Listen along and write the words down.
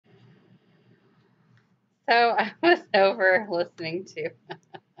So I was over listening to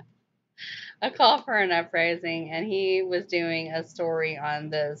a call for an uprising, and he was doing a story on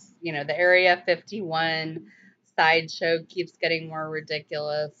this. The Area 51 sideshow keeps getting more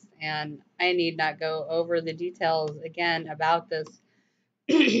ridiculous, and I need not go over the details again about this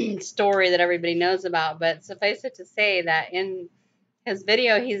story that everybody knows about, but suffice it to say that in his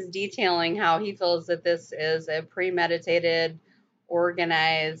video, he's detailing how he feels that this is a premeditated,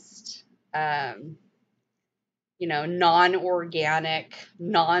 organized, um, non organic,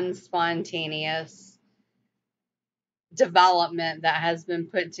 non spontaneous development that has been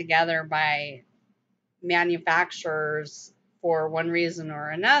put together by manufacturers for one reason or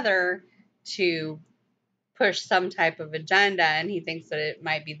another to push some type of agenda. And he thinks that it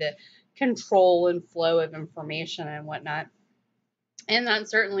might be the control and flow of information and whatnot. And that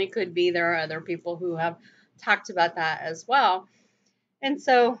certainly could be. There are other people who have talked about that as well. And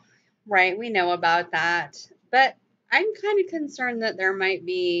so, right, we know about that. But I'm kind of concerned that there might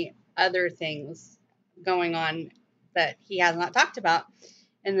be other things going on that he has not talked about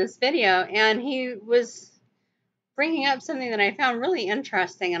in this video. And he was bringing up something that I found really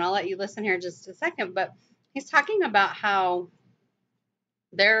interesting. And I'll let you listen here just a second. But he's talking about how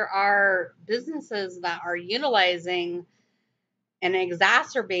there are businesses that are utilizing and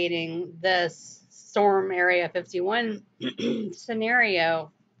exacerbating this storm Area 51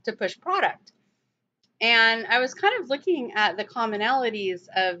 scenario to push product. And I was kind of looking at the commonalities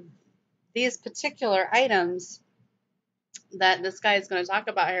of these particular items that this guy is going to talk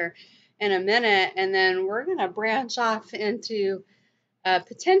about here in a minute. And then we're going to branch off into a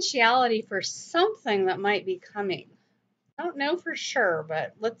potentiality for something that might be coming. I don't know for sure,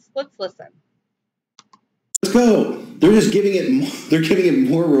 but let's listen. Let's go. They're just giving it. They're giving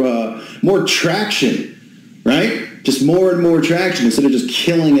it more traction, right? Just more and more traction instead of just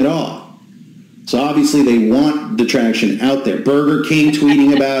killing it off. So obviously they want the traction out there. Burger King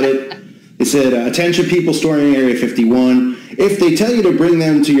tweeting about it. They said, "Attention, people storing Area 51. If they tell you to bring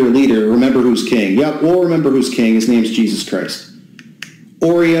them to your leader, remember who's king." Yep, we'll remember who's king. His name's Jesus Christ.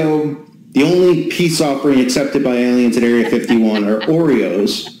 Oreo. The only peace offering accepted by aliens at Area 51 are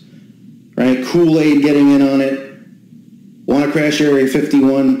Oreos. Right? Kool-Aid getting in on it. Want to crash Area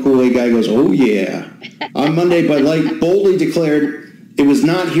 51? Kool-Aid guy goes, "Oh yeah." On Monday, Bud Light boldly declared it was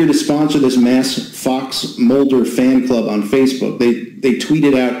not here to sponsor this mass Fox Mulder fan club on Facebook. They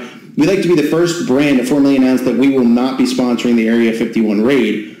tweeted out, "We'd like to be the first brand to formally announce that we will not be sponsoring the Area 51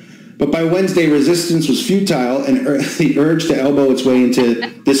 raid." But by Wednesday, resistance was futile, and the urge to elbow its way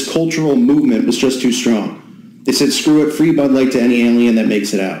into this cultural movement was just too strong. They said, "Screw it, free Bud Light to any alien that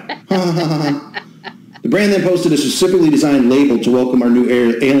makes it out." The brand then posted a specifically designed label to welcome our new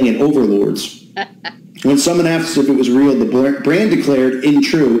alien overlords. When someone asked if it was real, the brand declared, in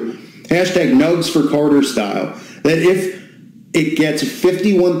true, #Nugs for Carter style, that if it gets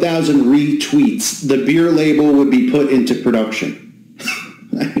 51,000 retweets, the beer label would be put into production.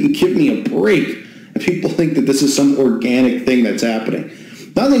 I mean, give me a break. People think that this is some organic thing that's happening.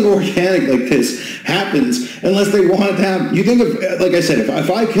 Nothing organic like this happens unless they want it to happen. You think of, like I said, if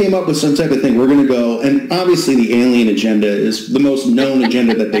I came up with some type of thing, we're going to go, and obviously the alien agenda is the most known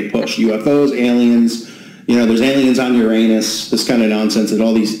agenda that they push. UFOs, aliens, there's aliens on Uranus, this kind of nonsense that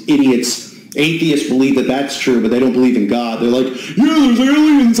all these idiots, atheists believe that that's true, but they don't believe in God. They're like, yeah, there's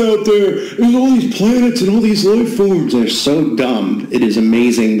aliens out there. There's all these planets and all these life forms. They're so dumb. It is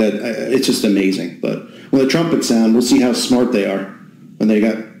amazing that, it's just amazing. But when the trumpets sound, we'll see how smart they are. When they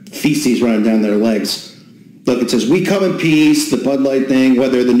got feces running down their legs. Look, it says, "We come in peace," the Bud Light thing,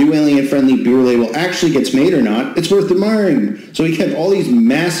 whether the new alien-friendly beer label actually gets made or not, it's worth admiring. So we have all these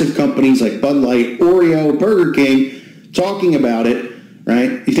massive companies like Bud Light, Oreo, Burger King, talking about it,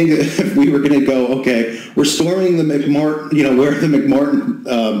 right? You think that if we were going to go, okay, we're storming the McMartin, where the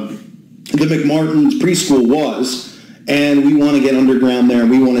McMartin's preschool was, and we want to get underground there, and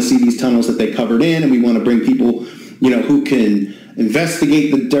we want to see these tunnels that they covered in, and we want to bring people, who can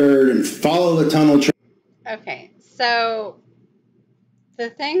investigate the dirt and follow the tunnel. Okay, so the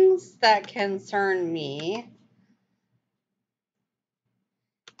things that concern me,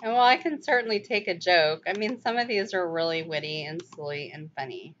 and while I can certainly take a joke, I mean, some of these are really witty and silly and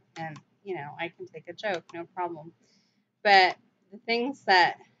funny, and, I can take a joke, no problem. But the things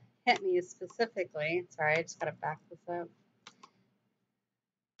that hit me specifically, sorry, I just got to back this up,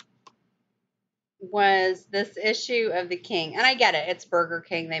 was this issue of the king. And I get it. It's Burger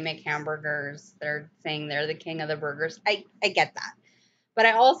King. They make hamburgers. They're saying they're the king of the burgers. I get that. But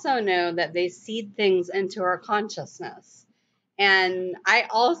I also know that they seed things into our consciousness. And I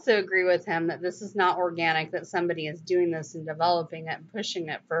also agree with him that this is not organic, that somebody is doing this and developing it and pushing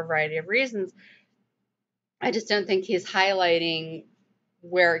it for a variety of reasons. I just don't think he's highlighting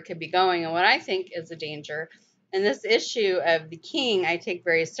where it could be going and what I think is a danger. And this issue of the king I take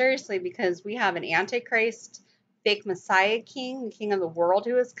very seriously because we have an Antichrist, fake Messiah king, the king of the world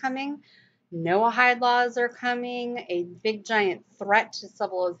who is coming. Noahide laws are coming. A big giant threat to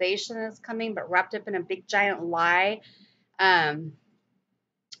civilization is coming, but wrapped up in a big giant lie.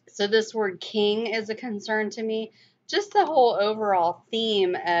 So this word king is a concern to me. Just the whole overall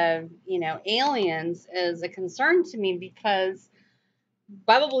theme of, aliens is a concern to me because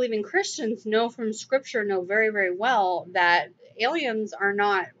Bible-believing Christians know from Scripture, know very, very well that aliens are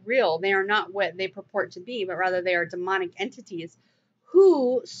not real. They are not what they purport to be, but rather they are demonic entities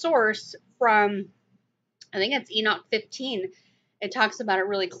who source from, I think it's Enoch 15. It talks about it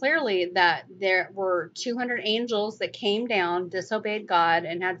really clearly that there were 200 angels that came down, disobeyed God,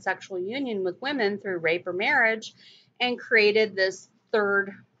 and had sexual union with women through rape or marriage, and created this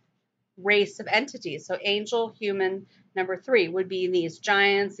third race of entities. So angel, human, number 3 would be these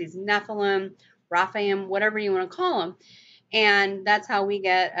giants, these Nephilim, Raphaim, whatever you want to call them. And that's how we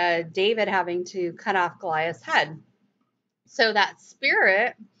get David having to cut off Goliath's head. So that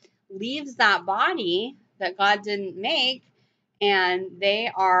spirit leaves that body that God didn't make, and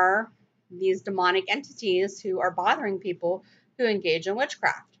they are these demonic entities who are bothering people who engage in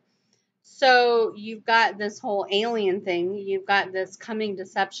witchcraft. So you've got this whole alien thing. You've got this coming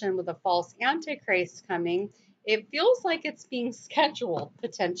deception with a false Antichrist coming. It feels like it's being scheduled,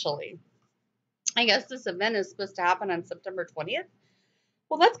 potentially. I guess this event is supposed to happen on September 20th.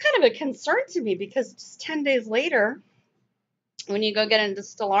 Well, that's kind of a concern to me because just 10 days later, when you go get into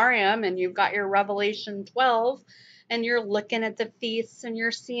Stellarium and you've got your Revelation 12 and you're looking at the feasts and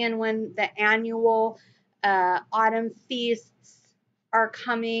you're seeing when the annual autumn feasts are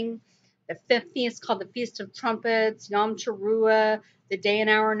coming. The 5th feast called the Feast of Trumpets, Yom Teruah, the day and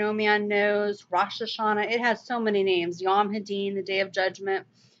hour no man knows, Rosh Hashanah. It has so many names. Yom Hadin, the Day of Judgment.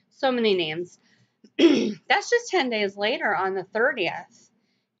 So many names. That's just 10 days later on the 30th.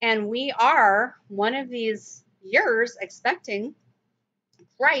 And we are one of these years expecting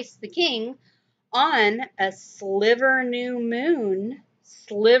Christ the King on a sliver new moon,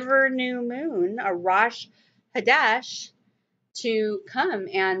 a Rosh Hadash, to come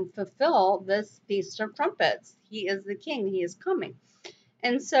and fulfill this Feast of Trumpets. He is the king. He is coming.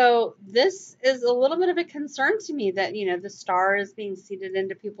 And so this is a little bit of a concern to me that, the star is being seeded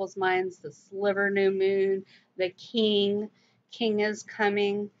into people's minds, the sliver new moon, the king is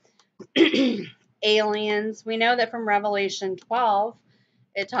coming. Aliens. We know that from Revelation 12,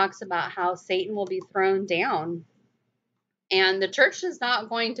 it talks about how Satan will be thrown down. And the church is not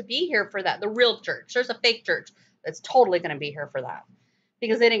going to be here for that. The real church. There's a fake church that's totally going to be here for that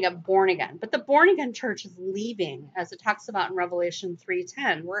because they didn't get born again. But the born again church is leaving, as it talks about in Revelation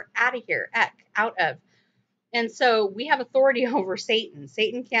 3:10. We're out of here, out of. And so we have authority over Satan.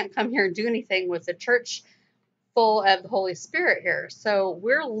 Satan can't come here and do anything with the church full of the Holy Spirit here. So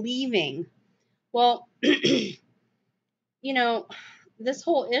we're leaving. Well, this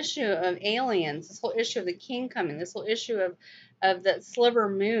whole issue of aliens, this whole issue of the king coming, this whole issue of the sliver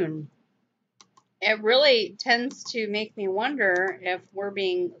moon, it really tends to make me wonder if we're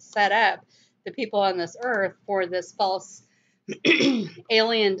being set up, the people on this earth, for this false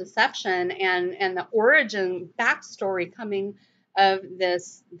alien deception and the origin backstory coming of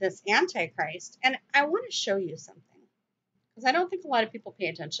this Antichrist. And I want to show you something because I don't think a lot of people pay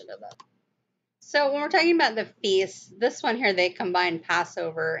attention to that. So when we're talking about the feasts, this one here, they combine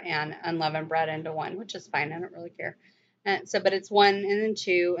Passover and unleavened bread into one, which is fine. I don't really care. But it's 1 and then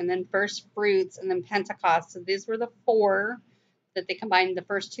 2, and then first fruits, and then Pentecost. So these were the 4 that they combined the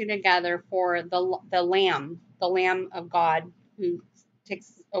first 2 together for the Lamb of God who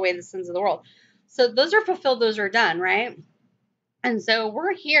takes away the sins of the world. So those are fulfilled, those are done, right? And so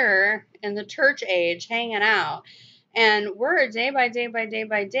we're here in the church age hanging out. And we're day by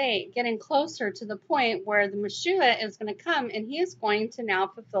day getting closer to the point where the Messiah is going to come and he is going to now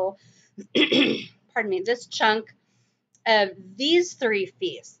fulfill, this chunk of these 3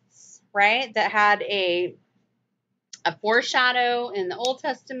 feasts, right? That had a foreshadow in the Old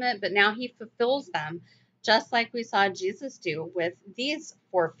Testament, but now he fulfills them just like we saw Jesus do with these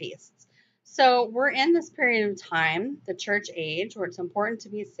 4 feasts. So we're in this period of time, the church age, where it's important to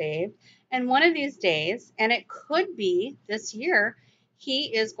be saved. And one of these days, and it could be this year,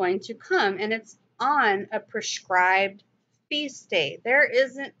 he is going to come, and it's on a prescribed feast day. There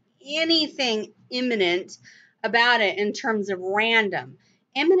isn't anything imminent about it in terms of random.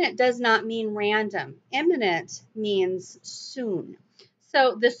 Imminent does not mean random. Imminent means soon.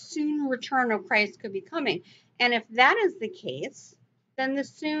 So the soon return of Christ could be coming. And if that is the case, then the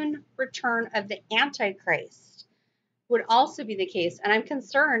soon return of the Antichrist would also be the case. And I'm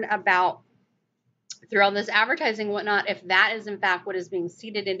concerned about, through all this advertising and whatnot, if that is in fact what is being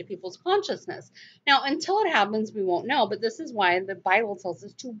seeded into people's consciousness. Now, until it happens, we won't know, but this is why the Bible tells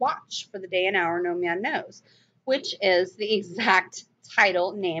us to watch for the day and hour no man knows, which is the exact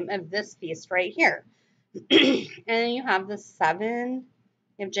title name of this feast right here. And you have the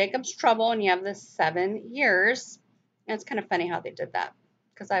you have Jacob's trouble, and you have the 7 years. And it's kind of funny how they did that,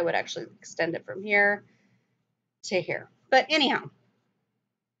 because I would actually extend it from here to here. But anyhow,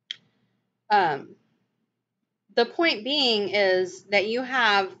 the point being is that you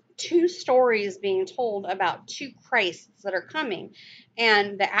have 2 stories being told about 2 Christs that are coming.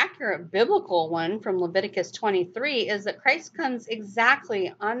 And the accurate biblical one from Leviticus 23 is that Christ comes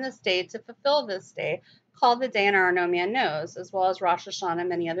exactly on this day to fulfill this day, called the day and hour no man knows, as well as Rosh Hashanah and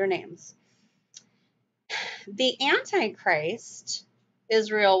many other names. The Antichrist,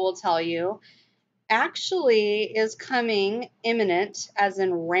 Israel will tell you, actually is coming imminent, as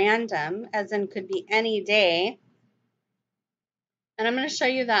in random, as in could be any day. And I'm going to show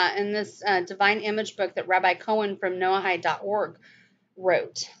you that in this divine image book that Rabbi Cohen from noahide.org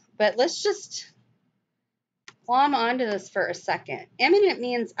wrote. But let's just glom onto this for a second. Imminent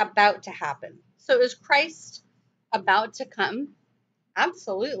means about to happen. So is Christ about to come?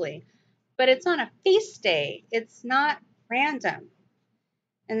 Absolutely. But it's on a feast day. It's not random.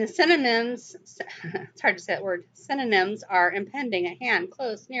 And the synonyms, it's hard to say that word, synonyms are impending, at hand,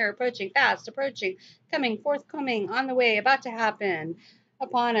 close, near, approaching, fast, approaching, coming, forthcoming, on the way, about to happen,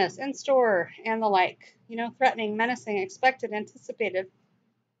 upon us, in store, and the like. You know, threatening, menacing, expected, anticipated,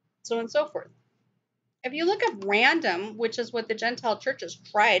 so on and so forth. If you look up random, which is what the Gentile churches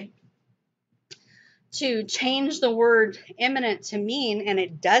tried to change the word imminent to mean, and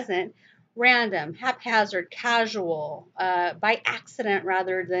it doesn't, random, haphazard, casual, by accident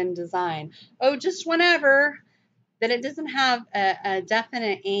rather than design. Oh, just whenever, that it doesn't have a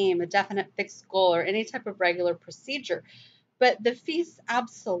definite aim, a definite fixed goal, or any type of regular procedure. But the feasts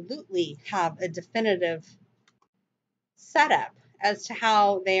absolutely have a definitive setup as to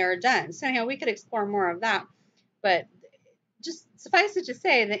how they are done. So anyhow, we could explore more of that, but just suffice it to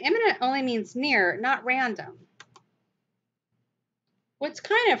say, the imminent only means near, not random. What's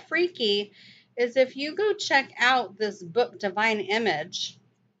kind of freaky is if you go check out this book, Divine Image,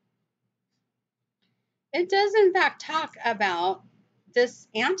 it does in fact talk about this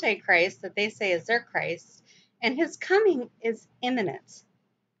Antichrist that they say is their Christ, and his coming is imminent.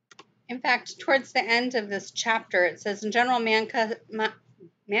 In fact, towards the end of this chapter, it says, in general, mankind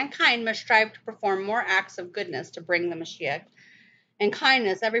must strive to perform more acts of goodness to bring the Mashiach. In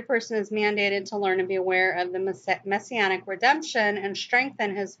kindness, every person is mandated to learn and be aware of the messianic redemption and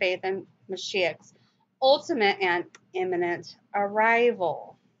strengthen his faith in Mashiach's ultimate and imminent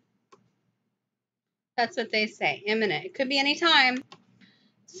arrival. That's what they say, imminent. It could be any time.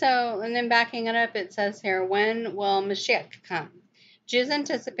 So, and then backing it up, it says here, when will Mashiach come? Jews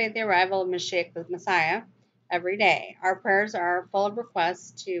anticipate the arrival of Mashiach, the Messiah, every day. Our prayers are full of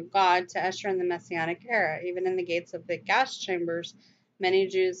requests to God to usher in the Messianic era. Even in the gates of the gas chambers, many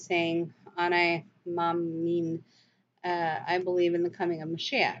Jews saying, Anai Mamin, I believe in the coming of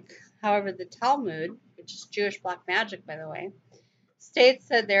Mashiach. However, the Talmud, which is Jewish black magic, by the way, states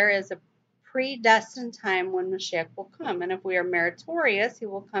that there is a predestined time when Mashiach will come. And if we are meritorious, he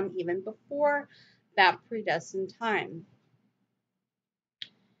will come even before that predestined time.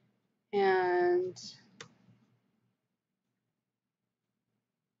 And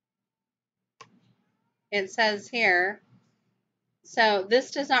it says here, so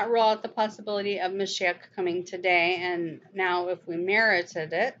this does not rule out the possibility of Mashiach coming today. And now if we merit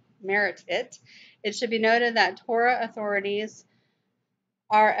it, it should be noted that Torah authorities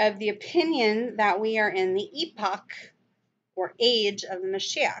are of the opinion that we are in the epoch or age of the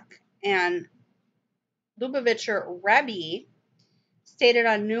Mashiach. And Lubavitcher Rebbe stated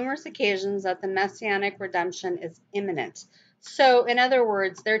on numerous occasions that the messianic redemption is imminent. So, in other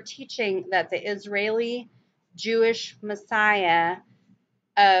words, they're teaching that the Israeli Jewish Messiah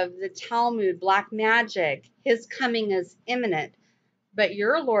of the Talmud, black magic, his coming is imminent. But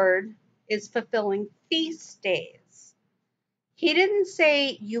your Lord is fulfilling feast days. He didn't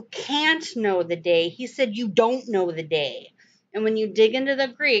say you can't know the day. He said you don't know the day. And when you dig into the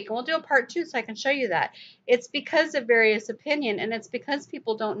Greek, and we'll do a part 2 so I can show you that, it's because of various opinion, and it's because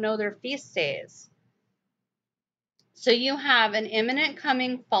people don't know their feast days. So you have an imminent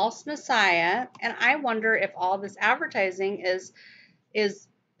coming false Messiah, and I wonder if all this advertising is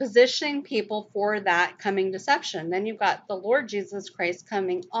positioning people for that coming deception. Then you've got the Lord Jesus Christ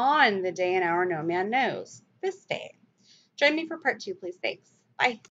coming on the day and hour no man knows, this day. Join me for part 2, please. Thanks. Bye.